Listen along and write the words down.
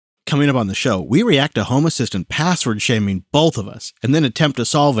coming up on the show, we react to Home Assistant password shaming both of us and then attempt to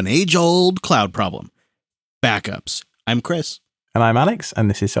solve an age-old cloud problem. Backups. I'm Chris. And I'm Alex, and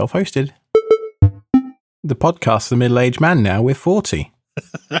this is Self-Hosted. The podcast's the middle-aged man now. We're 40.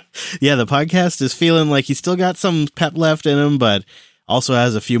 Yeah, the podcast is feeling like he's still got some pep left in him, but also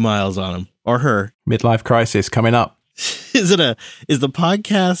has a few miles on him. Or her. Midlife crisis coming up. Is the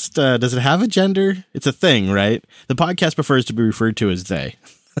podcast, does it have a gender? It's a thing, right? The podcast prefers to be referred to as they.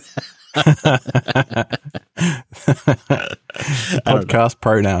 Podcast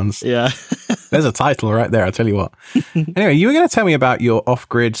pronouns. Yeah. There's a title right there, I'll tell you what. Anyway, you were going to tell me about your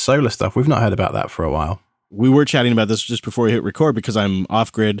off-grid solar stuff. We've not heard about that for a while. We were chatting about this just before we hit record because I'm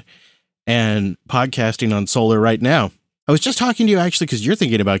off-grid and podcasting on solar right now. I was just talking to you actually because you're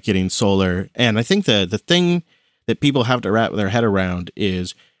thinking about getting solar, and I think the thing that people have to wrap their head around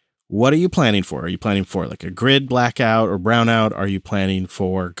is, what are you planning for? Are you planning for like a grid blackout or brownout? Are you planning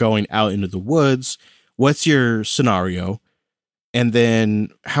for going out into the woods? What's your scenario? And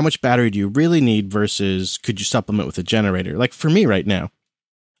then how much battery do you really need versus could you supplement with a generator? Like for me right now,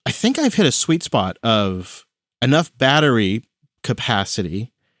 I think I've hit a sweet spot of enough battery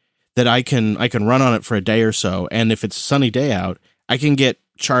capacity that I can run on it for a day or so. And if it's a sunny day out, I can get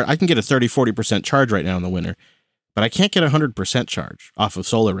a 30-40% charge right now in the winter. But I can't get 100% charge off of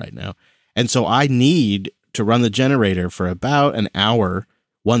solar right now. And so I need to run the generator for about an hour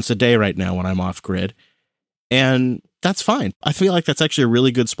once a day right now when I'm off grid. And that's fine. I feel like that's actually a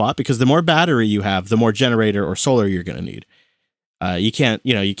really good spot because the more battery you have, the more generator or solar you're going to need. You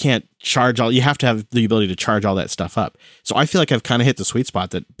can't charge all, you have to have the ability to charge all that stuff up. So I feel like I've kind of hit the sweet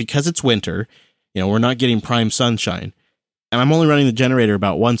spot that because it's winter, we're not getting prime sunshine and I'm only running the generator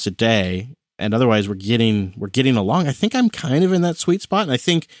about once a day. And otherwise we're getting along. I think I'm kind of in that sweet spot. And I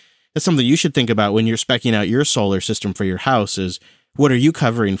think that's something you should think about when you're speccing out your solar system for your house is what are you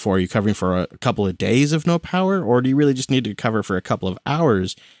covering for? Are you covering for a couple of days of no power? Or do you really just need to cover for a couple of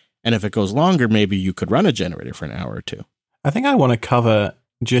hours? And if it goes longer, maybe you could run a generator for an hour or two. I think I want to cover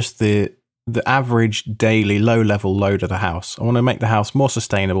just the average daily low-level load of the house. I want to make the house more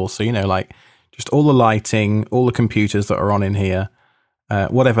sustainable. So, like just all the lighting, all the computers that are on in here,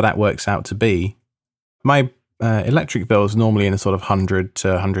 whatever that works out to be. My electric bill is normally in a sort of $100 to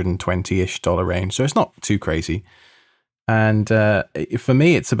 $120-ish range, so it's not too crazy. And for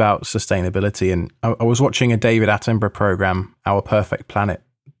me, it's about sustainability. And I was watching a David Attenborough program, Our Perfect Planet,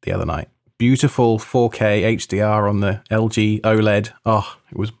 the other night. Beautiful 4K HDR on the LG OLED. Oh,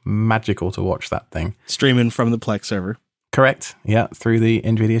 it was magical to watch that thing. Streaming from the Plex server. Correct. Yeah, through the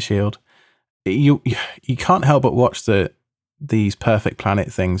NVIDIA Shield. You can't help but watch these Perfect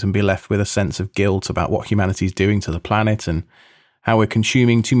Planet things and be left with a sense of guilt about what humanity's doing to the planet and how we're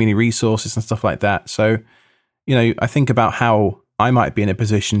consuming too many resources and stuff like that. So, I think about how I might be in a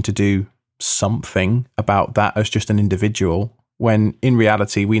position to do something about that as just an individual, when in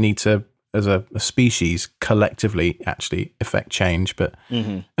reality we need to, as a species, collectively actually affect change. But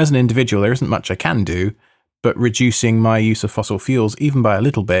as an individual, there isn't much I can do, but reducing my use of fossil fuels, even by a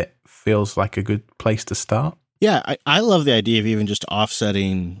little bit, feels like a good place to start. Yeah, I love the idea of even just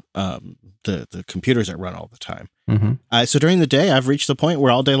offsetting the computers that run all the time. Mm-hmm. So during the day, I've reached the point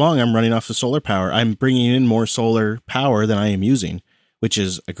where all day long I'm running off the solar power. I'm bringing in more solar power than I am using, which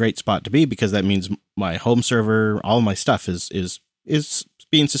is a great spot to be because that means my home server, all of my stuff is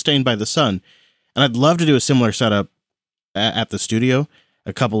being sustained by the sun. And I'd love to do a similar setup at the studio,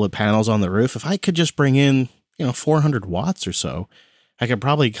 a couple of panels on the roof. If I could just bring in 400 watts or so, I could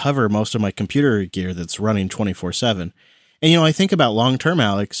probably cover most of my computer gear that's running 24/7. And, I think about long-term,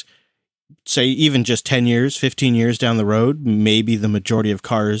 Alex, say even just 10 years, 15 years down the road, maybe the majority of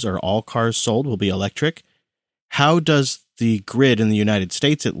cars or all cars sold will be electric. How does the grid in the United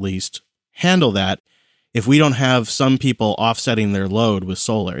States, at least, handle that if we don't have some people offsetting their load with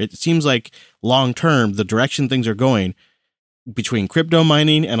solar? It seems like long-term, the direction things are going, between crypto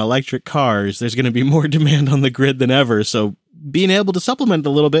mining and electric cars, there's going to be more demand on the grid than ever. So being able to supplement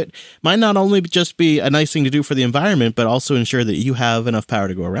a little bit might not only just be a nice thing to do for the environment, but also ensure that you have enough power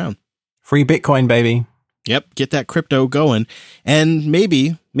to go around. Free Bitcoin, baby. Yep, get that crypto going. And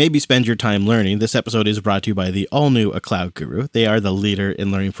maybe spend your time learning. This episode is brought to you by the all-new A Cloud Guru. They are the leader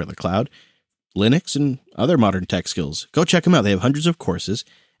in learning for the cloud, Linux, and other modern tech skills. Go check them out. They have hundreds of courses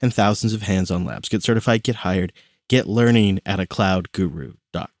and thousands of hands-on labs. Get certified, get hired, get learning at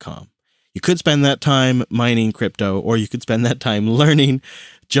acloudguru.com. You could spend that time mining crypto, or you could spend that time learning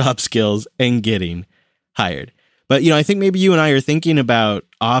job skills and getting hired. But, I think maybe you and I are thinking about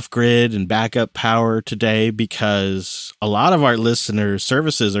off-grid and backup power today because a lot of our listeners'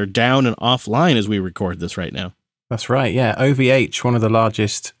 services are down and offline as we record this right now. That's right, yeah. OVH, one of the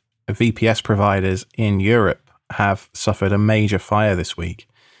largest VPS providers in Europe have suffered a major fire this week,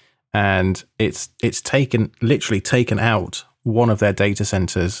 and it's literally taken out one of their data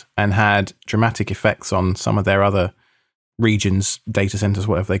centers and had dramatic effects on some of their other regions, data centers,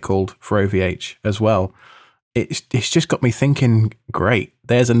 whatever they called for OVH as well. It's just got me thinking, great,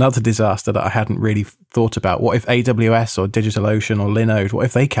 there's another disaster that I hadn't really thought about. What if AWS or DigitalOcean or Linode, what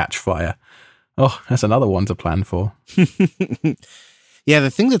if they catch fire? Oh, that's another one to plan for. Yeah,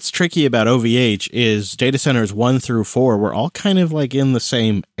 the thing that's tricky about OVH is data centers 1 through 4 were all kind of like in the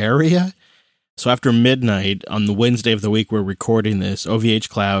same area. So after midnight on the Wednesday of the week we're recording this, OVH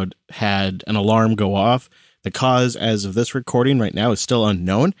Cloud had an alarm go off. The cause, as of this recording right now, is still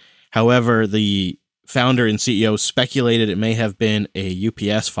unknown. However, the founder and CEO speculated it may have been a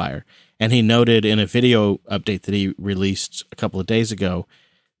UPS fire. And he noted in a video update that he released a couple of days ago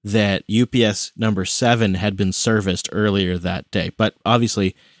that UPS number 7 had been serviced earlier that day. But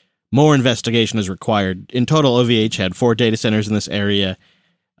obviously, more investigation is required. In total, OVH had 4 data centers in this area,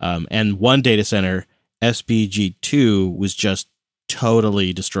 and one data center, SPG2, was just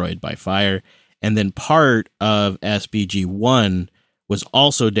totally destroyed by fire. And then part of SPG1 was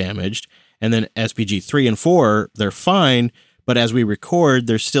also damaged. And then SPG3 and 4, they're fine. But as we record,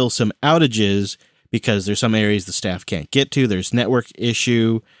 there's still some outages because there's some areas the staff can't get to. There's network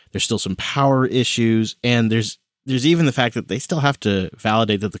issue. There's still some power issues. And there's even the fact that they still have to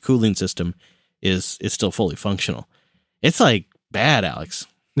validate that the cooling system is still fully functional. It's like bad, Alex.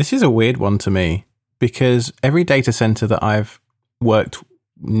 This is a weird one to me because every data center that I've worked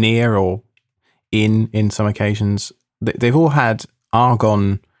near or in some occasions, they've all had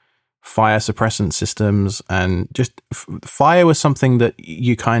argon fire suppressant systems, and just fire was something that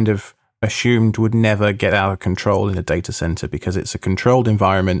you kind of assumed would never get out of control in a data center because it's a controlled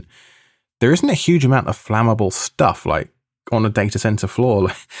environment. There isn't a huge amount of flammable stuff like on a data center floor.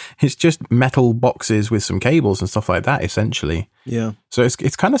 It's just metal boxes with some cables and stuff like that, essentially. Yeah. So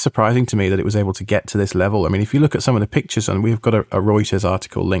it's kind of surprising to me that it was able to get to this level. I mean, if you look at some of the pictures, and we've got a Reuters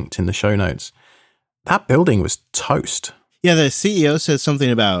article linked in the show notes, that building was toast. Yeah, the CEO says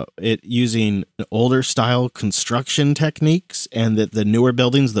something about it using older style construction techniques and that the newer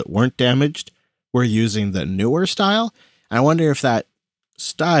buildings that weren't damaged were using the newer style. I wonder if that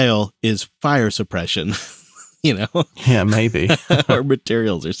style is fire suppression, you know? Yeah, maybe. Or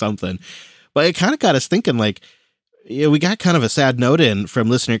materials or something. But it kind of got us thinking, like, yeah, we got kind of a sad note in from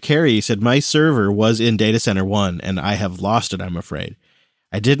listener Carrie. He said, my server was in data center 1 and I have lost it, I'm afraid.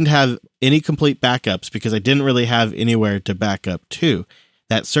 I didn't have any complete backups because I didn't really have anywhere to back up to.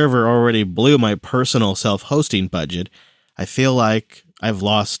 That server already blew my personal self-hosting budget. I feel like I've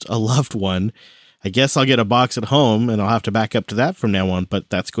lost a loved one. I guess I'll get a box at home and I'll have to back up to that from now on, but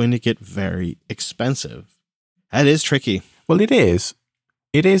that's going to get very expensive. That is tricky. Well, it is.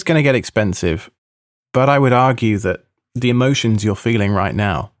 It is going to get expensive, but I would argue that the emotions you're feeling right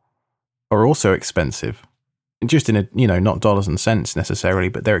now are also expensive. Just in a, not dollars and cents necessarily,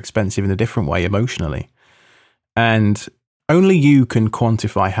 but they're expensive in a different way emotionally. And only you can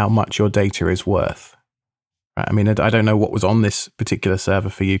quantify how much your data is worth. Right? I mean, I don't know what was on this particular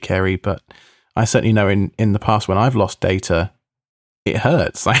server for you, Kerry, but I certainly know in the past when I've lost data, it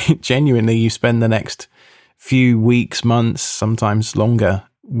hurts. Like, genuinely, you spend the next few weeks, months, sometimes longer,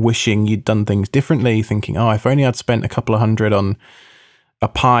 wishing you'd done things differently, thinking, oh, if only I'd spent a couple of $100 on a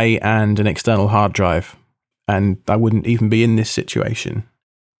Pi and an external hard drive, and I wouldn't even be in this situation.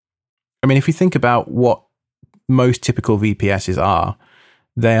 I mean, if you think about what most typical VPSs are,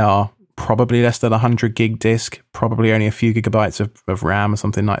 they are probably less than 100 gig disk, probably only a few gigabytes of RAM or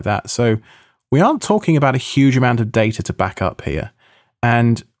something like that. So we aren't talking about a huge amount of data to back up here.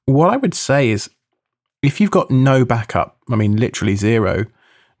 And what I would say is, if you've got no backup, I mean, literally zero,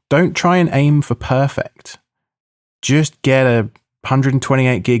 don't try and aim for perfect. Just get a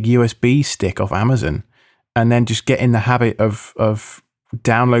 128 gig USB stick off Amazon, and then just get in the habit of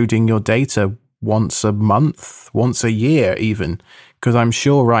downloading your data once a month, once a year even. Because I'm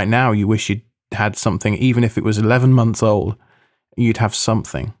sure right now you wish you'd had something, even if it was 11 months old, you'd have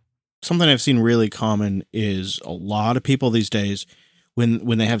something. Something I've seen really common is a lot of people these days,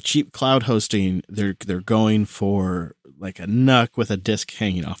 when they have cheap cloud hosting, they're going for like a NUC with a disk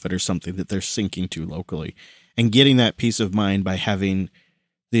hanging off it or something that they're syncing to locally, and getting that peace of mind by having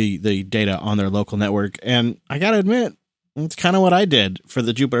the data on their local network. And I got to admit, it's kind of what I did for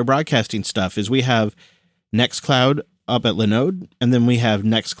the Jupiter Broadcasting stuff. Is we have Nextcloud up at Linode, and then we have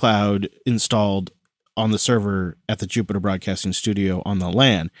Nextcloud installed on the server at the Jupiter Broadcasting Studio on the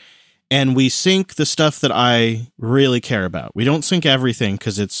LAN. And we sync the stuff that I really care about. We don't sync everything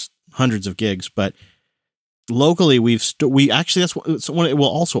because it's hundreds of gigs, but locally, we actually, that's one. It will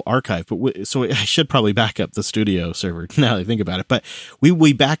also archive, but so I should probably back up the studio server now that I think about it. But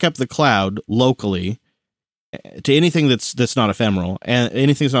we back up the cloud locally to anything that's not ephemeral, and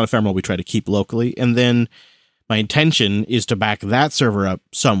anything that's not ephemeral we try to keep locally. And then my intention is to back that server up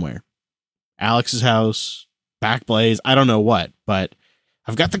somewhere, Alex's house, Backblaze, I don't know what, but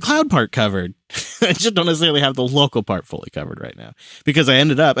I've got the cloud part covered. I just don't necessarily have the local part fully covered right now, because I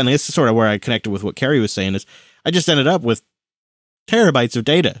ended up, and this is sort of where I connected with what Carrie was saying, is I just ended up with terabytes of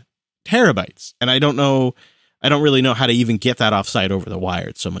data, and I don't really know how to even get that offsite over the wire.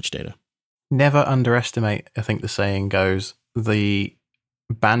 It's so much data. Never underestimate, I think the saying goes, the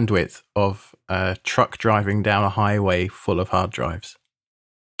bandwidth of a truck driving down a highway full of hard drives.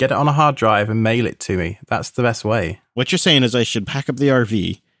 Get it on a hard drive and mail it to me. That's the best way. What you're saying is I should pack up the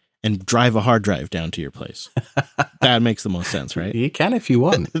RV and drive a hard drive down to your place. That makes the most sense, right? You can if you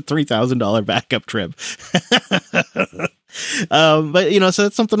want. $3,000 backup trip. But, so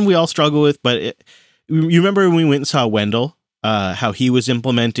that's something we all struggle with. But you remember when we went and saw Wendell, how he was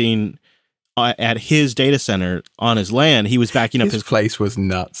implementing at his data center on his LAN, he was backing up his place was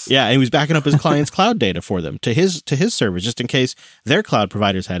nuts. Yeah, and he was backing up his client's cloud data for them to his servers, just in case their cloud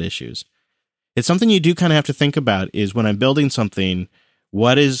providers had issues. It's something you do kind of have to think about, is when I'm building something,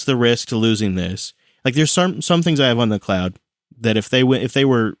 what is the risk to losing this? Like, there's some things I have on the cloud that if they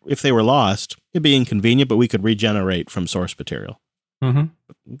were lost, it'd be inconvenient, but we could regenerate from source material. Mm-hmm.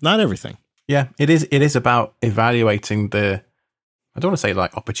 Not everything. Yeah, it is about evaluating the, I don't want to say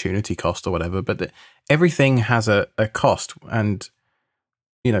like opportunity cost or whatever, but everything has a cost. And,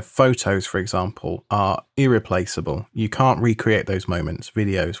 photos, for example, are irreplaceable. You can't recreate those moments,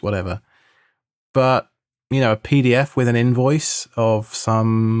 videos, whatever. But, a PDF with an invoice of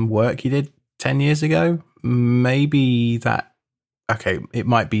some work you did 10 years ago, maybe it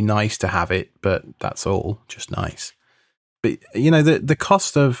might be nice to have it, but that's all, just nice. But, the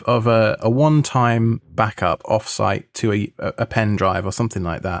cost of a one-time backup offsite to a pen drive or something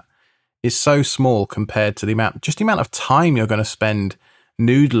like that is so small compared to the amount of time you're going to spend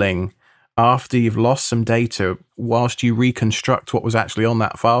noodling after you've lost some data whilst you reconstruct what was actually on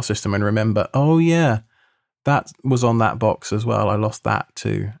that file system and remember, oh yeah, that was on that box as well. I lost that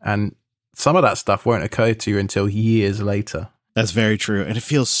too. And some of that stuff won't occur to you until years later. That's very true. And it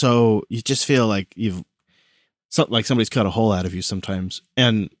feels you just feel like like somebody's cut a hole out of you sometimes.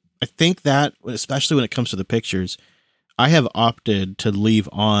 And I think that, especially when it comes to the pictures, I have opted to leave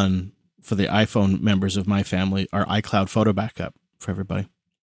on, for the iPhone members of my family, our iCloud photo backup for everybody.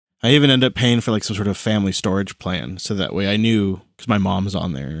 I even end up paying for like some sort of family storage plan, so that way I knew, because my mom's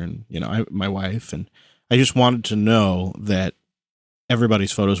on there and, my wife, and I just wanted to know that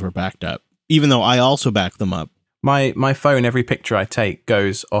everybody's photos were backed up, even though I also back them up. My phone, every picture I take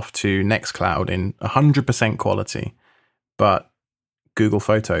goes off to Nextcloud in 100% quality, but Google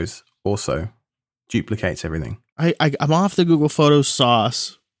Photos also duplicates everything. I'm off the Google Photos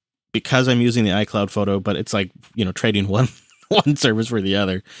sauce because I'm using the iCloud photo, but it's like, trading one service for the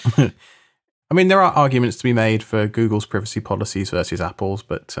other. I mean, there are arguments to be made for Google's privacy policies versus Apple's,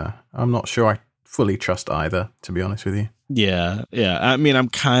 but I'm not sure I fully trust either, to be honest with you. Yeah. I mean, I'm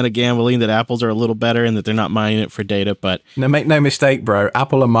kind of gambling that Apple's are a little better and that they're not mining it for data, but... No, make no mistake, bro.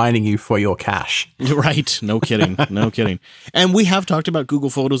 Apple are mining you for your cash. Right. No kidding. No kidding. And we have talked about Google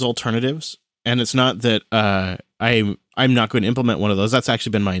Photos alternatives, and it's not that I'm not going to implement one of those. That's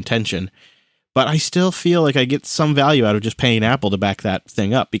actually been my intention. But I still feel like I get some value out of just paying Apple to back that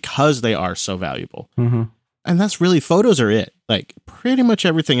thing up because they are so valuable. Mm-hmm. And that's really, photos are it. Like, pretty much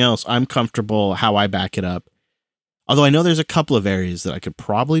everything else, I'm comfortable how I back it up. Although I know there's a couple of areas that I could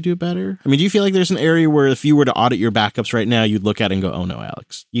probably do better. I mean, do you feel like there's an area where if you were to audit your backups right now, you'd look at it and go, oh no,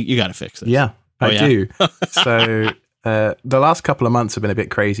 Alex, you got to fix this? Yeah, I do. So the last couple of months have been a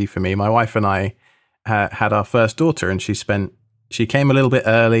bit crazy for me. My wife and I had our first daughter, and she came a little bit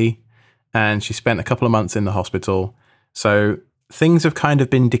early, and she spent a couple of months in the hospital. So things have kind of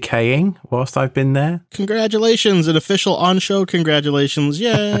been decaying whilst I've been there. Congratulations, an official on-show congratulations.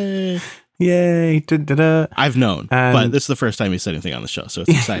 Yay. Yay. Da-da-da. I've known, but this is the first time you said anything on the show, so it's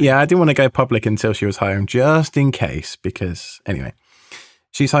exciting. Yeah, I didn't want to go public until she was home, just in case, because anyway,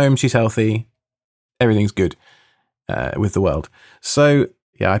 she's home, she's healthy, everything's good with the world. So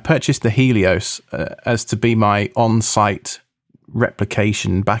yeah, I purchased the Helios as to be my on-site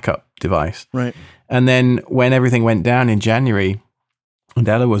replication backup device. Right. And then when everything went down in January and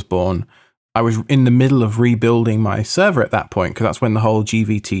Ella was born, I was in the middle of rebuilding my server at that point, because that's when the whole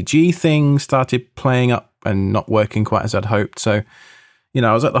GVTG thing started playing up and not working quite as I'd hoped. So,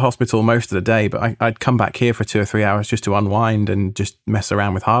 I was at the hospital most of the day, but I'd come back here for 2 or 3 hours just to unwind and just mess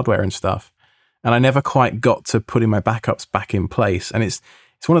around with hardware and stuff. and I never quite got to putting my backups back in place. And it's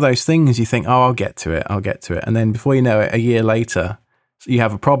one of those things you think, oh, I'll get to it. And then before you know it, a year later, you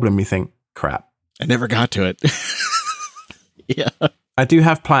have a problem. You think, crap. I never got to it. Yeah. I do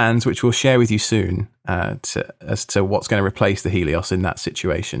have plans, which we'll share with you soon, as to what's going to replace the Helios in that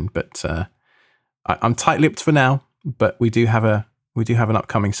situation. But I'm tight-lipped for now. But we do have an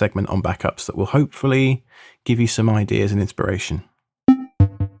upcoming segment on backups that will hopefully give you some ideas and inspiration.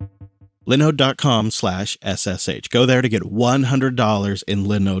 Linode.com/SSH. Go there to get $100 in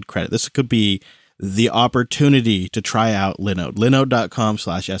Linode credit. This could be the opportunity to try out Linode.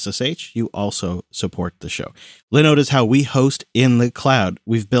 Linode.com/SSH. You also support the show. Linode is how we host in the cloud.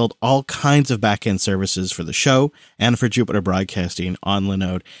 We've built all kinds of backend services for the show and for Jupiter Broadcasting on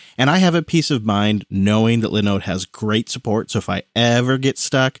Linode. And I have a peace of mind knowing that Linode has great support. So if I ever get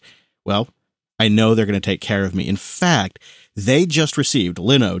stuck, well, I know they're going to take care of me. In fact, Linode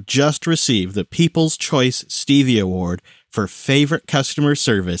just received the People's Choice Stevie Award for favorite customer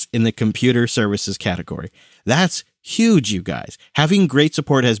service in the computer services category. That's huge, you guys. Having great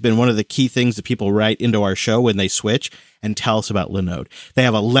support has been one of the key things that people write into our show when they switch and tell us about Linode. They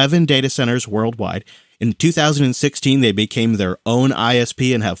have 11 data centers worldwide. In 2016, they became their own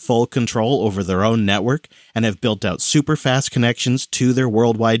ISP and have full control over their own network and have built out super fast connections to their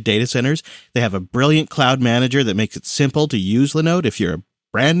worldwide data centers. They have a brilliant cloud manager that makes it simple to use Linode if you're a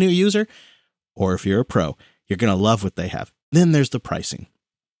brand new user or if you're a pro. You're going to love what they have. Then there's the pricing.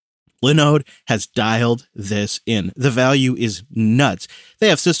 Linode has dialed this in. The value is nuts. They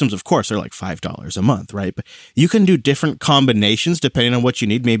have systems, of course, they're like $5 a month, right? But you can do different combinations depending on what you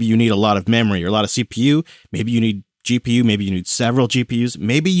need. Maybe you need a lot of memory or a lot of CPU. Maybe you need GPU. Maybe you need several GPUs.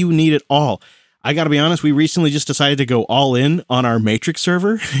 Maybe you need it all. I got to be honest, we recently just decided to go all in on our Matrix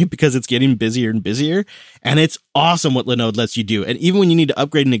server because it's getting busier and busier. And it's awesome what Linode lets you do. And even when you need to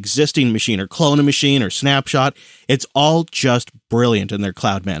upgrade an existing machine or clone a machine or snapshot, it's all just brilliant in their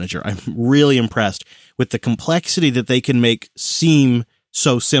cloud manager. I'm really impressed with the complexity that they can make seem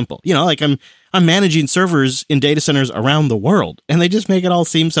so simple. You know, like I'm managing servers in data centers around the world, and they just make it all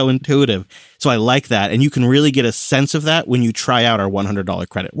seem so intuitive. So I like that. And you can really get a sense of that when you try out our $100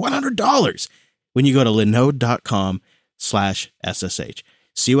 credit. $100! When you go to linode.com/SSH.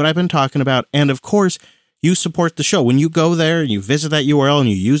 See what I've been talking about. And of course, you support the show. When you go there and you visit that URL and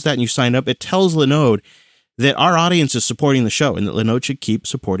you use that and you sign up, it tells Linode that our audience is supporting the show and that Linode should keep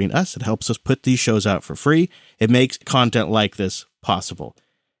supporting us. It helps us put these shows out for free. It makes content like this possible.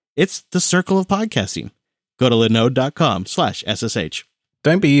 It's the circle of podcasting. Go to linode.com/SSH.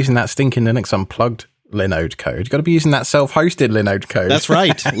 Don't be using that stinking Linux Unplugged Linode code. You've got to be using that self-hosted Linode code. That's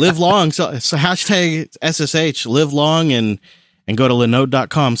right. Live long. So hashtag SSH, live long, and go to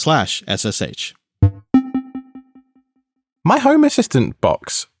linode.com/SSH. My Home Assistant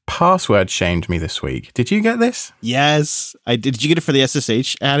box password shamed me this week. Did you get this? Yes. I did. Did you get it for the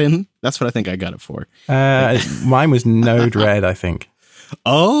SSH add-in? That's what I think I got it for. Mine was Node-RED, I think.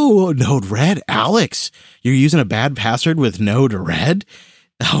 Oh, Node-RED. Alex, you're using a bad password with Node-RED?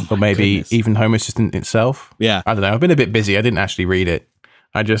 Oh, or maybe goodness. even Home Assistant itself. Yeah. I don't know. I've been a bit busy. I didn't actually read it.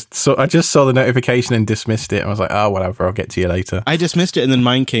 I just saw the notification and dismissed it. I was like, oh, whatever. I'll get to you later. I dismissed it and then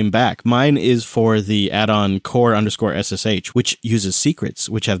mine came back. Mine is for the add-on core_SSH, which uses secrets,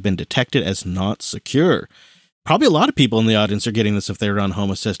 which have been detected as not secure. Probably a lot of people in the audience are getting this if they're on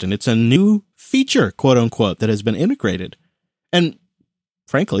Home Assistant. It's a new feature, quote unquote, that has been integrated. And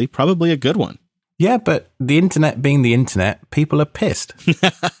frankly, probably a good one. Yeah, but the internet being the internet, people are pissed.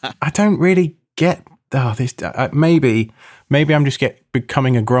 I don't really get this. Maybe I'm just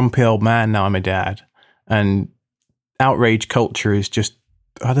becoming a grumpy old man now I'm a dad. And outrage culture is just,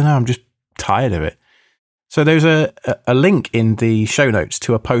 I don't know, I'm just tired of it. So there's a link in the show notes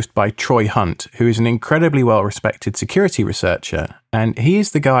to a post by Troy Hunt, who is an incredibly well-respected security researcher. And he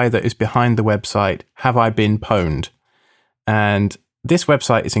is the guy that is behind the website Have I Been Pwned? And this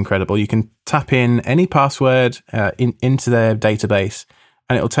website is incredible. You can tap in any password into their database,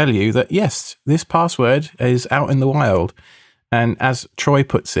 and it'll tell you that, yes, this password is out in the wild. And as Troy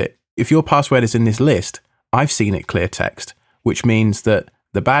puts it, if your password is in this list, I've seen it clear text, which means that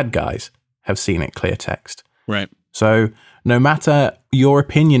the bad guys have seen it clear text. Right. So no matter your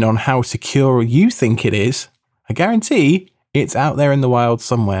opinion on how secure you think it is, I guarantee it's out there in the wild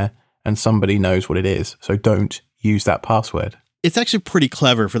somewhere and somebody knows what it is. So don't use that password. It's actually pretty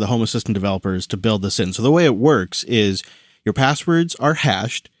clever for the Home Assistant developers to build this in. So the way it works is your passwords are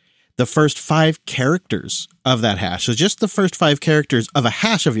hashed. The first 5 characters of that hash, so just the first 5 characters of a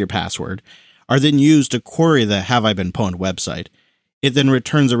hash of your password, are then used to query the Have I Been Pwned website. It then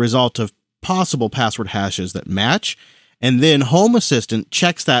returns a result of possible password hashes that match, and then Home Assistant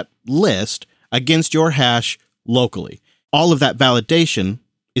checks that list against your hash locally. All of that validation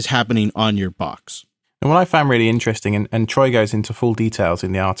is happening on your box. And what I found really interesting, and Troy goes into full details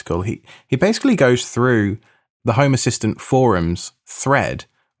in the article, he basically goes through the Home Assistant forums thread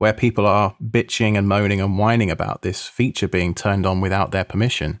where people are bitching and moaning and whining about this feature being turned on without their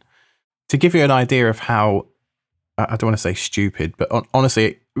permission. To give you an idea of how, I don't want to say stupid, but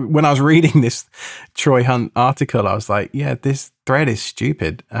honestly, when I was reading this Troy Hunt article, I was like, yeah, this thread is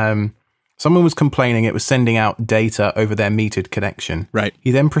stupid. Someone was complaining it was sending out data over their metered connection. Right.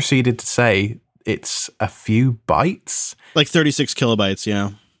 He then proceeded to say it's a few bytes. Like 36 kilobytes,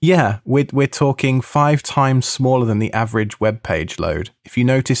 yeah. Yeah, we're talking 5 times smaller than the average web page load. If you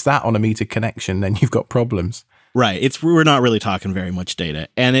notice that on a metered connection, then you've got problems. Right. We're not really talking very much data.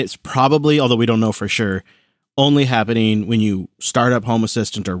 And it's probably, although we don't know for sure, only happening when you start up Home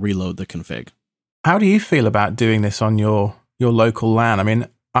Assistant or reload the config. How do you feel about doing this on your local LAN? I mean,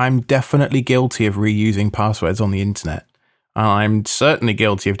 I'm definitely guilty of reusing passwords on the internet. I'm certainly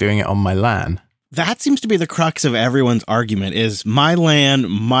guilty of doing it on my LAN. That seems to be the crux of everyone's argument is my LAN,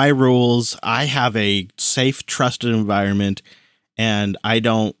 my rules. I have a safe, trusted environment, and I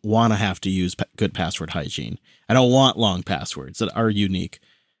don't want to have to use good password hygiene. I don't want long passwords that are unique.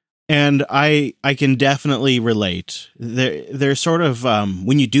 And I can definitely relate. There's sort of,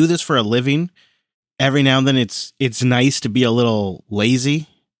 when you do this for a living, every now and then it's nice to be a little lazy.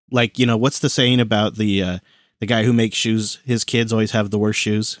 Like, you know, what's the saying about the guy who makes shoes? His kids always have the worst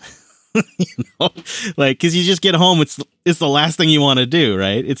shoes. You know, like, because you just get home, it's the last thing you want to do,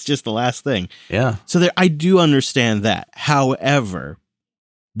 right? It's just the last thing. Yeah. So I do understand that. However,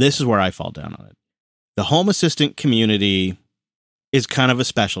 this is where I fall down on it. The Home Assistant community is kind of a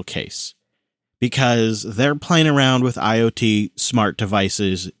special case because they're playing around with IoT smart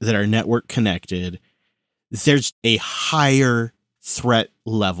devices that are network connected. There's a higher threat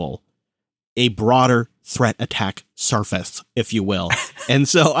level, a broader threat attack surface, if you will. And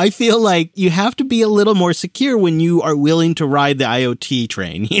so I feel like you have to be a little more secure when you are willing to ride the IoT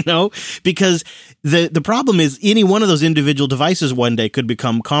train, you know, because the problem is any one of those individual devices one day could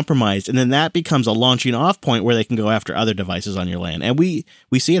become compromised. And then that becomes a launching off point where they can go after other devices on your LAN. And we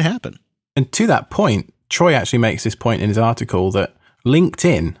see it happen. And to that point, Troy actually makes this point in his article that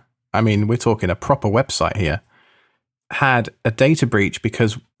LinkedIn, I mean, we're talking a proper website here, had a data breach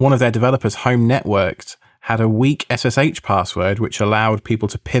because one of their developers, Home Networked, had a weak SSH password, which allowed people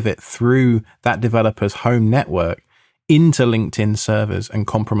to pivot through that developer's home network into LinkedIn servers and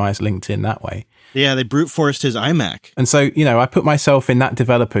compromise LinkedIn that way. Yeah, they brute forced his iMac. And so, you know, I put myself in that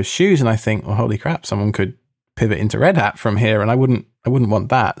developer's shoes and I think, well, holy crap, someone could pivot into Red Hat from here, and I wouldn't want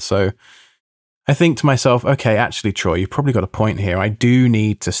that. So I think to myself, okay, actually, Troy, you've probably got a point here. I do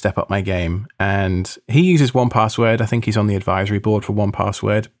need to step up my game. And he uses 1Password. I think he's on the advisory board for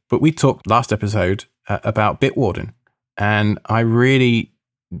 1Password. But we talked last episode about Bitwarden. And I really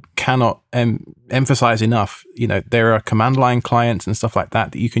cannot emphasize enough, you know, there are command line clients and stuff like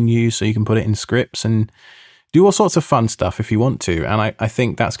that you can use so you can put it in scripts and do all sorts of fun stuff if you want to. And I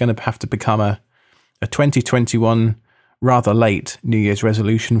think that's going to have to become a 2021 rather late New Year's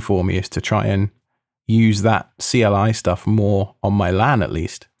resolution for me, is to try and use that CLI stuff more on my LAN at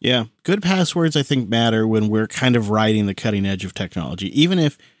least. Yeah. Good passwords, I think, matter when we're kind of riding the cutting edge of technology. Even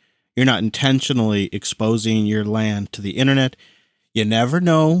if you're not intentionally exposing your LAN to the internet, you never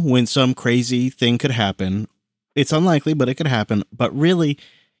know when some crazy thing could happen. It's unlikely, but it could happen. But really,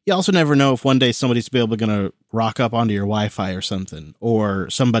 you also never know if one day somebody's going to rock up onto your Wi-Fi or something, or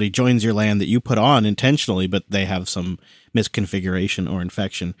somebody joins your LAN that you put on intentionally, but they have some misconfiguration or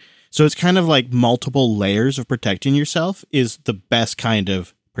infection. So it's kind of like multiple layers of protecting yourself is the best kind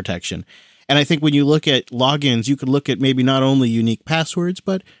of protection. And I think when you look at logins, you could look at maybe not only unique passwords,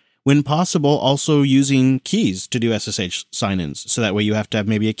 but when possible, also using keys to do SSH sign-ins. So that way you have to have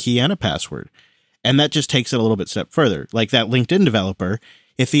maybe a key and a password. And that just takes it a little bit step further. Like that LinkedIn developer,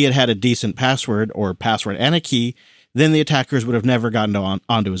 if he had had a decent password or password and a key, then the attackers would have never gotten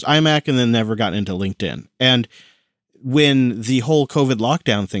onto his iMac and then never gotten into LinkedIn. And when the whole COVID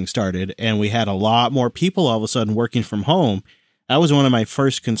lockdown thing started and we had a lot more people all of a sudden working from home, that was one of my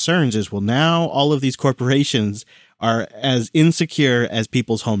first concerns is, well, now all of these corporations are as insecure as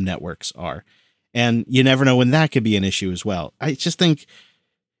people's home networks are. And you never know when that could be an issue as well. I just think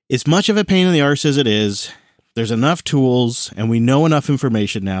as much of a pain in the arse as it is, there's enough tools and we know enough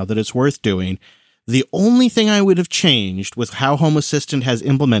information now that it's worth doing. The only thing I would have changed with how Home Assistant has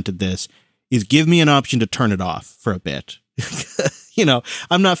implemented this is give me an option to turn it off for a bit. You know,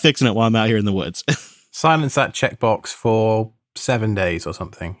 I'm not fixing it while I'm out here in the woods. Silence that checkbox for 7 days or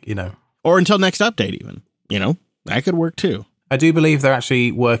something, you know. Or until next update even, you know, that could work too. I do believe they're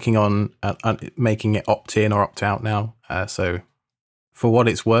actually working on making it opt-in or opt-out now. So for what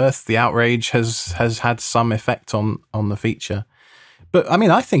it's worth, the outrage has had some effect on the feature. But I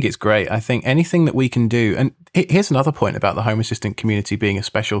mean, I think it's great. I think anything that we can do, and here's another point about the Home Assistant community being a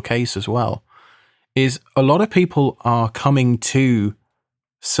special case as well, is a lot of people are coming to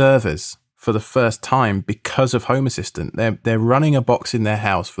servers for the first time because of Home Assistant. They're running a box in their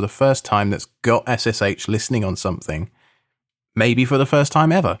house for the first time that's got SSH listening on something, maybe for the first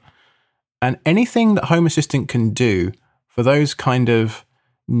time ever. And anything that Home Assistant can do for those kind of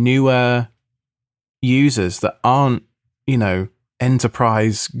newer users that aren't,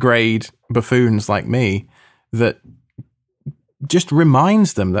 enterprise grade buffoons like me, that just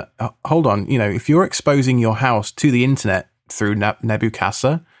reminds them that, hold on, if you're exposing your house to the internet through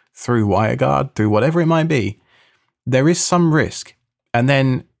Nebuchadnezzar, through WireGuard, through whatever it might be, there is some risk. And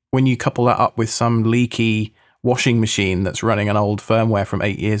then when you couple that up with some leaky washing machine that's running an old firmware from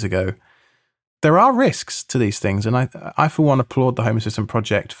 8 years ago, there are risks to these things. And I for one, applaud the Home Assistant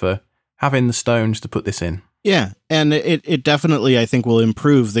project for having the stones to put this in. Yeah, and it definitely, I think, will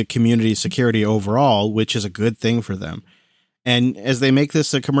improve the community security overall, which is a good thing for them. And as they make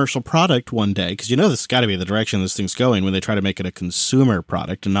this a commercial product one day, because this has got to be the direction this thing's going when they try to make it a consumer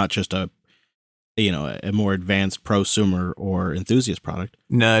product and not just a more advanced prosumer or enthusiast product.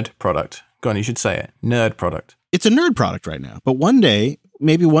 Nerd product. Go on, you should say it. Nerd product. It's a nerd product right now. But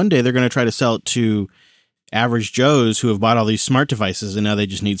maybe one day they're going to try to sell it to average Joes who have bought all these smart devices and now they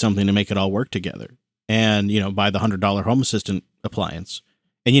just need something to make it all work together. And, buy the $100 Home Assistant appliance.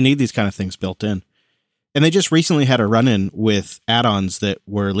 And you need these kind of things built in. And they just recently had a run-in with add-ons that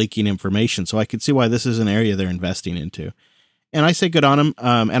were leaking information. So I could see why this is an area they're investing into. And I say good on them.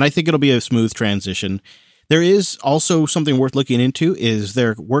 And I think it'll be a smooth transition. There is also something worth looking into is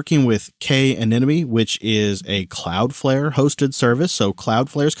they're working with K-Anonymity, which is a Cloudflare hosted service. So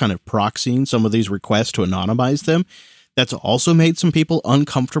Cloudflare's kind of proxying some of these requests to anonymize them. That's also made some people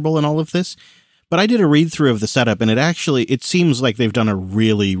uncomfortable in all of this. But I did a read through of the setup and it seems like they've done a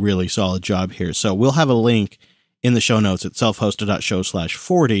really, really solid job here. So we'll have a link in the show notes at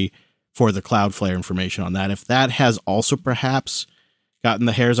selfhosted.show/40 for the Cloudflare information on that. If that has also perhaps gotten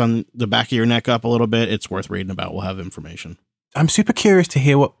the hairs on the back of your neck up a little bit, it's worth reading about. We'll have information. I'm super curious to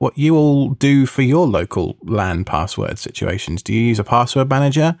hear what you all do for your local LAN password situations. Do you use a password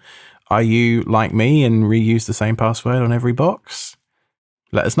manager? Are you like me and reuse the same password on every box?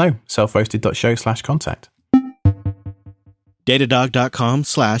 Let us know. selfhosted.show/contact.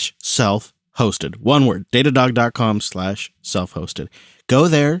 Datadog.com/self-hosted. One word. Datadog.com/self-hosted. Go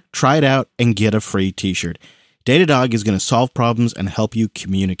there, try it out, and get a free t-shirt. Datadog is going to solve problems and help you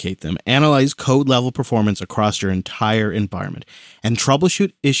communicate them, analyze code level performance across your entire environment, and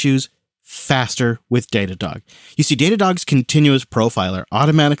troubleshoot issues faster with Datadog. You see, Datadog's continuous profiler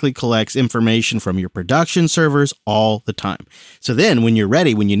automatically collects information from your production servers all the time. So then when you're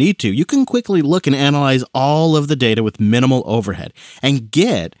ready, when you need to, you can quickly look and analyze all of the data with minimal overhead and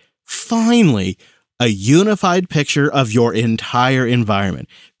get, finally, a unified picture of your entire environment.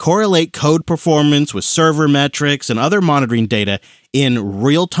 Correlate code performance with server metrics and other monitoring data in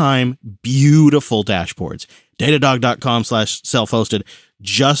real-time, beautiful dashboards. Datadog.com/self-hosted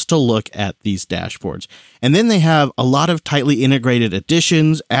just to look at these dashboards. And then they have a lot of tightly integrated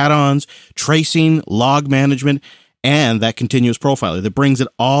additions, add-ons, tracing, log management, and that continuous profiler that brings it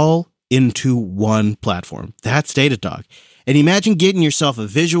all into one platform. That's Datadog. And imagine getting yourself a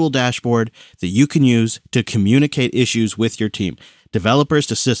visual dashboard that you can use to communicate issues with your team. Developers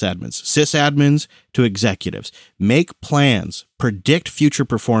to sysadmins, sysadmins to executives. Make plans, predict future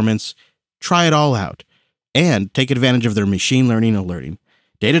performance, try it all out, and take advantage of their machine learning alerting.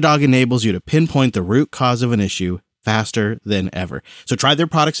 Datadog enables you to pinpoint the root cause of an issue faster than ever. So try their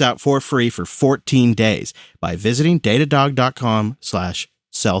products out for free for 14 days by visiting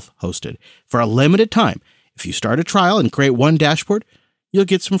datadog.com/self-hosted. For a limited time, if you start a trial and create one dashboard, you'll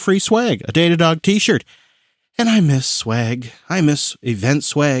get some free swag, a Datadog t-shirt. And I miss swag. I miss event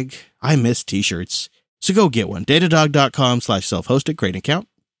swag. I miss t-shirts. So go get one. Datadog.com/self-hosted. Create an account,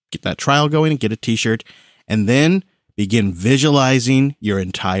 get that trial going and get a t-shirt, and then begin visualizing your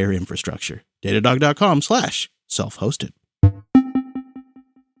entire infrastructure. Datadog.com/self-hosted.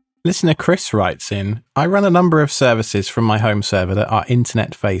 Listener Chris writes in, I run a number of services from my home server that are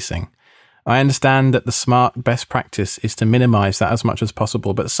internet facing. I understand that the smart best practice is to minimize that as much as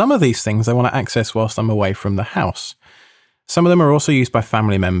possible, but some of these things I want to access whilst I'm away from the house. Some of them are also used by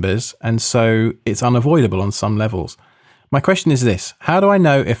family members, and so it's unavoidable on some levels. My question is this: how do I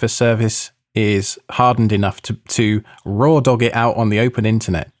know if a service is hardened enough to raw dog it out on the open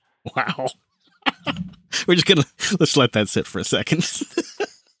internet? Wow. We're just going to, let's let that sit for a second.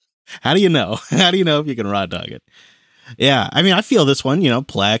 How do you know? How do you know if you can raw dog it? Yeah, I mean, I feel this one,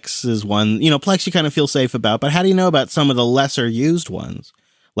 Plex is one, Plex you kind of feel safe about, but how do you know about some of the lesser used ones,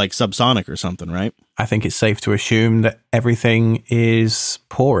 like Subsonic or something, right? I think it's safe to assume that everything is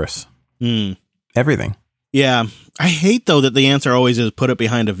porous. Everything. Yeah, I hate, though, that the answer always is put it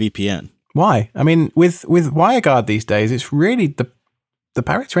behind a VPN. Why? I mean, with WireGuard these days, it's really the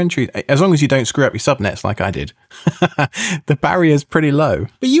barrier to entry, as long as you don't screw up your subnets like I did, the barrier's pretty low.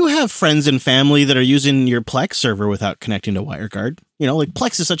 But you have friends and family that are using your Plex server without connecting to WireGuard. Like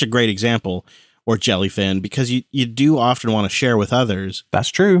Plex is such a great example, or Jellyfin, because you do often want to share with others. That's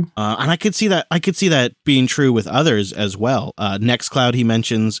true. And I could see that being true with others as well. Nextcloud he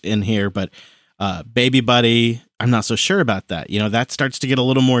mentions in here, but Baby Buddy, I'm not so sure about that. That starts to get a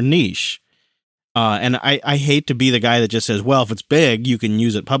little more niche. And I hate to be the guy that just says, well, if it's big, you can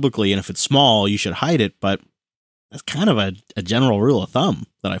use it publicly, and if it's small, you should hide it. But that's kind of a general rule of thumb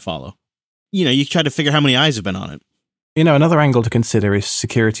that I follow. You try to figure how many eyes have been on it. Another angle to consider is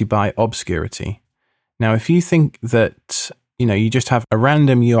security by obscurity. Now, if you think that, you just have a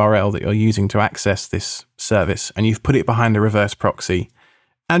random URL that you're using to access this service, and you've put it behind a reverse proxy,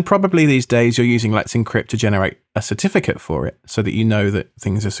 and probably these days you're using Let's Encrypt to generate a certificate for it so that you know that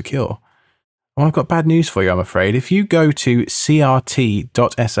things are secure. Well, I've got bad news for you, I'm afraid. If you go to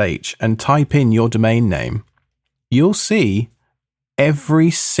crt.sh and type in your domain name, you'll see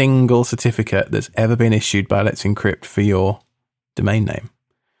every single certificate that's ever been issued by Let's Encrypt for your domain name.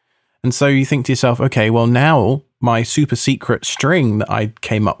 And so you think to yourself, okay, well now my super secret string that I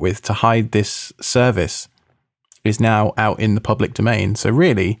came up with to hide this service is now out in the public domain. So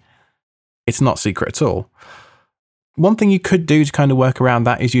really, it's not secret at all. One thing you could do to kind of work around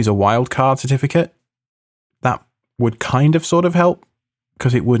that is use a wildcard certificate. That would kind of sort of help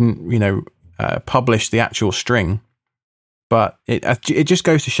because it wouldn't, publish the actual string. But it just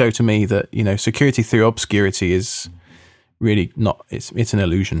goes to show to me that, security through obscurity is really not, it's an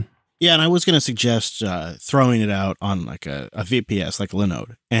illusion. Yeah, and I was going to suggest throwing it out on like a VPS, like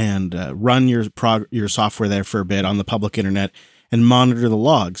Linode, and run your software there for a bit on the public internet and monitor the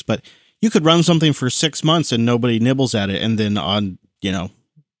logs. But you could run something for 6 months and nobody nibbles at it, and then on,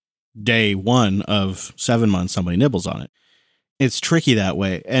 day 1 of 7 months, somebody nibbles on it. It's tricky that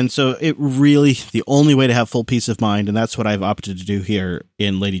way. And so it really, the only way to have full peace of mind, and that's what I've opted to do here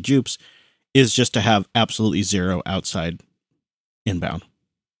in Lady Jupes, is just to have absolutely zero outside inbound.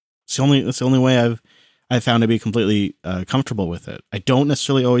 It's the only way I've found to be completely comfortable with it. I don't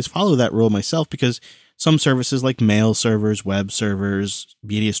necessarily always follow that rule myself because some services like mail servers, web servers,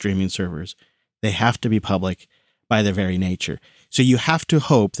 media streaming servers, they have to be public by their very nature. So you have to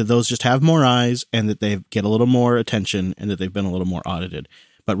hope that those just have more eyes and that they get a little more attention and that they've been a little more audited.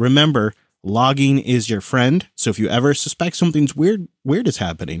 But remember, logging is your friend. So if you ever suspect something's weird is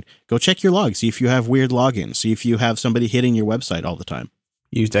happening, go check your logs. See if you have weird logins. See if you have somebody hitting your website all the time.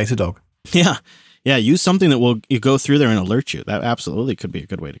 Use Datadog. Yeah. Use something that will go through there and alert you. That absolutely could be a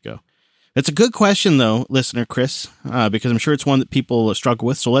good way to go. It's a good question, though, listener Chris, because I'm sure it's one that people struggle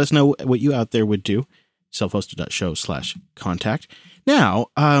with. So let us know what you out there would do. selfhosted.show/contact. Now,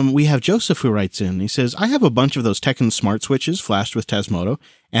 we have Joseph who writes in. He says, I have a bunch of those Tekken smart switches flashed with Tasmodo,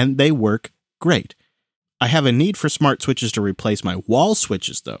 and they work great. I have a need for smart switches to replace my wall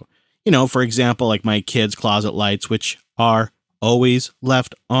switches, though. For example, like my kids' closet lights, which are always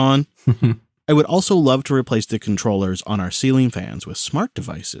left on. I would also love to replace the controllers on our ceiling fans with smart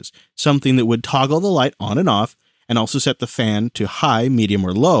devices, something that would toggle the light on and off and also set the fan to high, medium,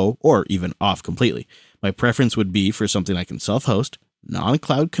 or low, or even off completely. My preference would be for something I can self-host,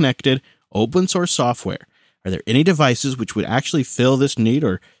 non-cloud connected, open source software. Are there any devices which would actually fill this need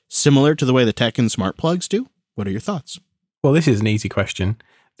or similar to the way the Tekken smart plugs do? What are your thoughts? Well, this is an easy question.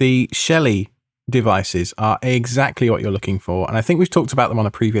 The Shelly devices are exactly what you're looking for, and I think we've talked about them on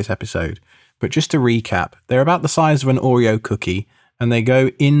a previous episode. But just to recap, they're about the size of an Oreo cookie, and they go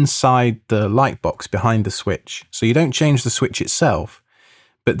inside the light box behind the switch. So you don't change the switch itself,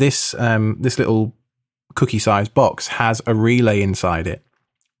 but this little cookie-sized box has a relay inside it.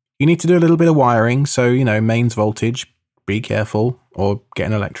 You need to do a little bit of wiring, so, mains voltage, be careful, or get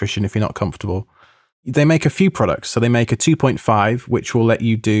an electrician if you're not comfortable. They make a few products. So they make a 2.5, which will let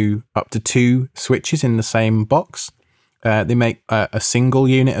you do up to 2 switches in the same box. They make a single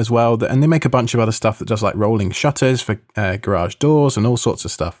unit as well, and they make a bunch of other stuff that does like rolling shutters for garage doors and all sorts of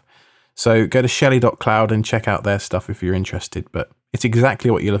stuff. So go to shelly.cloud and check out their stuff if you're interested, but it's exactly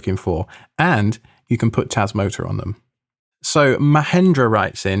what you're looking for. And you can put Tasmotor on them. So Mahendra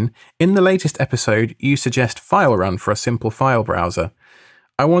writes in the latest episode, you suggest FileRun for a simple file browser.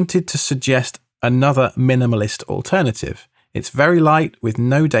 I wanted to suggest another minimalist alternative. It's very light with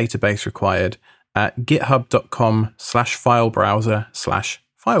no database required at github.com/file browser.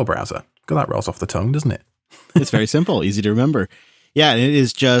 God, that rolls off the tongue, doesn't it? It's very simple, easy to remember. Yeah, and it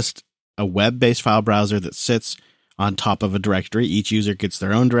is just a web-based file browser that sits on top of a directory. Each user gets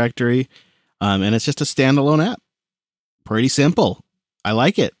their own directory, and it's just a standalone app. Pretty simple. I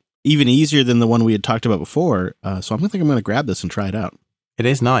like it. Even easier than the one we had talked about before. So I'm going to grab this and try it out. It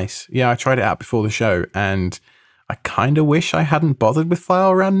is nice. Yeah, I tried it out before the show, and I kind of wish I hadn't bothered with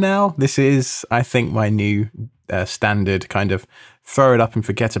FileRun now. This is, I think, my new standard kind of throw it up and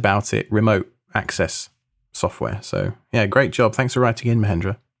forget about it remote access software. So yeah, great job. Thanks for writing in,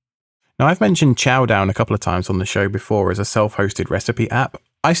 Mahendra. Now, I've mentioned Chowdown a couple of times on the show before as a self-hosted recipe app.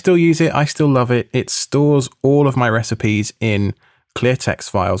 I still use it. I still love it. It stores all of my recipes in clear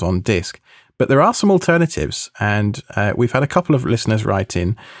text files on disk. But there are some alternatives, and we've had a couple of listeners write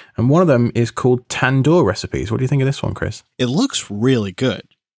in, and one of them is called Tandoor Recipes. What do you think of this one, Chris? It looks really good.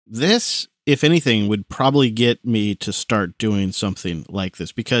 This, if anything, would probably get me to start doing something like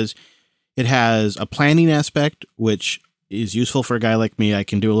this because it has a planning aspect, which is useful for a guy like me. I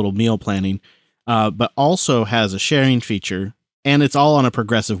can do a little meal planning, but also has a sharing feature, and it's all on a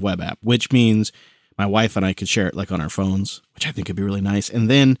progressive web app, which means my wife and I could share it like on our phones, which I think would be really nice. And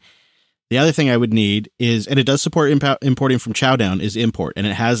then the other thing I would need is, and it does support importing from Chowdown, is import. And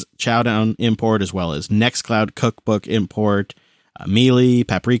it has Chowdown import as well as Nextcloud Cookbook import, Mealy,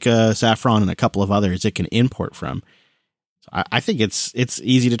 Paprika, Saffron, and a couple of others it can import from. So I think it's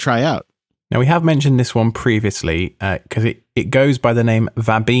easy to try out. Now, we have mentioned this one previously because it goes by the name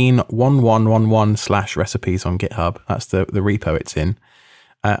Vabine1111/recipes on GitHub. That's the repo it's in.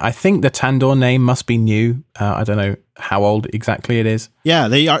 I think the Tandoor name must be new. I don't know how old exactly it is. Yeah,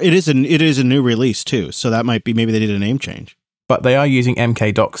 they are. It is a new release too, so that might be maybe they did a name change. But they are using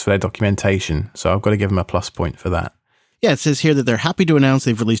MKDocs for their documentation, so I've got to give them a plus point for that. Yeah, it says here that they're happy to announce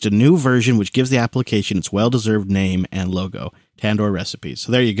they've released a new version which gives the application its well-deserved name and logo, Tandoor Recipes.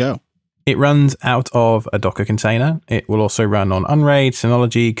 So there you go. It runs out of a Docker container. It will also run on Unraid,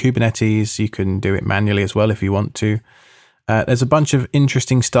 Synology, Kubernetes. You can do it manually as well if you want to. There's a bunch of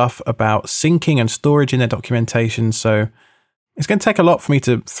interesting stuff about syncing and storage in their documentation. So it's going to take a lot for me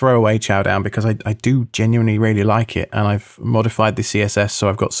to throw away Chowdown because I do genuinely really like it. And I've modified the CSS. So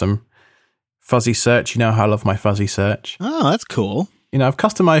I've got some fuzzy search. You know how I love my fuzzy search. Oh, that's cool. You know, I've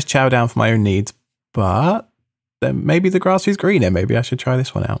customized Chowdown for my own needs, but then maybe the grass is greener. Maybe I should try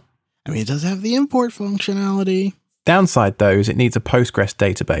this one out. I mean, it does have the import functionality. Downside, though, is it needs a Postgres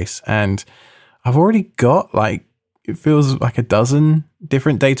database. And I've already got it feels like a dozen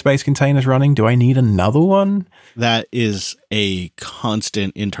different database containers running. Do I need another one? That is a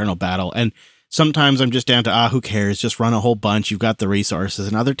constant internal battle. And sometimes I'm just down to, who cares? Just run a whole bunch. You've got the resources.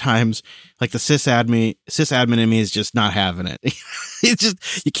 And other times, like the sysadmin in me is just not having it. It's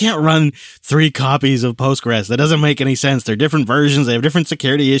just, you can't run 3 copies of Postgres. That doesn't make any sense. They're different versions. They have different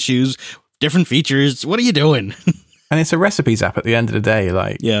security issues, different features. What are you doing? And it's a recipes app at the end of the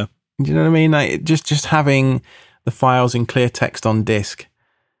day. Yeah. Do you know what I mean? Like just having the files in clear text on disk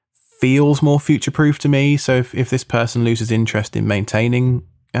feels more future-proof to me. So if this person loses interest in maintaining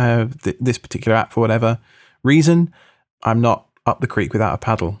this particular app for whatever reason, I'm not up the creek without a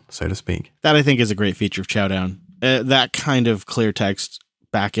paddle, so to speak. That I think is a great feature of Chowdown. That kind of clear text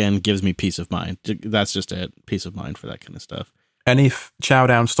backend gives me peace of mind. That's just it. Peace of mind for that kind of stuff. And if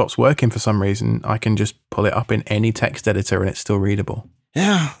Chowdown stops working for some reason, I can just pull it up in any text editor and it's still readable.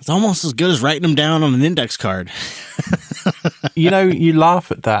 Yeah, it's almost as good as writing them down on an index card. You know, you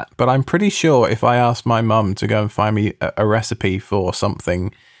laugh at that, but I'm pretty sure if I asked my mum to go and find me a recipe for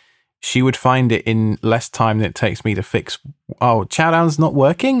something, she would find it in less time than it takes me to fix. Oh, Chowdown's not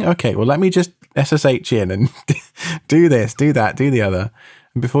working? Okay, well, let me just SSH in and do this, do that, do the other.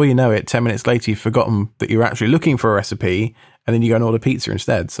 And before you know it, 10 minutes later, you've forgotten that you're actually looking for a recipe, and then you go and order pizza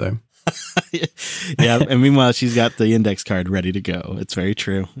instead, so... Yeah, and meanwhile, she's got the index card ready to go. It's very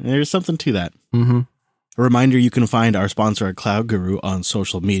true. There's something to that. Mm-hmm. A reminder, you can find our sponsor at Cloud Guru on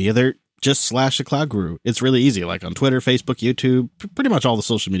social media. They're just / a Cloud Guru. It's really easy, like on Twitter, Facebook, YouTube, pretty much all the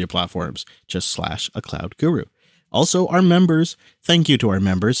social media platforms, just / a Cloud Guru. Also, our members, thank you to our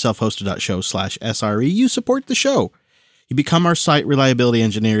members, selfhosted.show/SRE. You support the show. You become our site reliability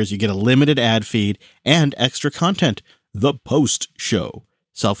engineers. You get a limited ad feed and extra content, the post show.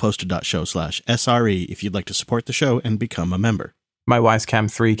 selfhosted.show/SRE if you'd like to support the show and become a member. My Wise Cam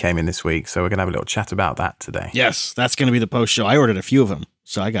 3 came in this week, so we're going to have a little chat about that today. Yes, that's going to be the post show. I ordered a few of them,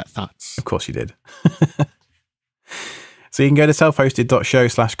 so I got thoughts. Of course you did. So you can go to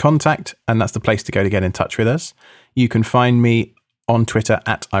selfhosted.show/contact, and that's the place to go to get in touch with us. You can find me on Twitter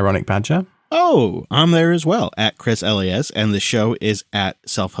at IronicBadger. Oh, I'm there as well, at Chris LAS, and the show is at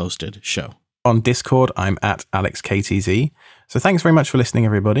Self-Hosted Show. On Discord, I'm at AlexKTZ. So thanks very much for listening,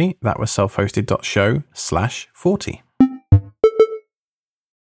 everybody. That was selfhosted.show/40.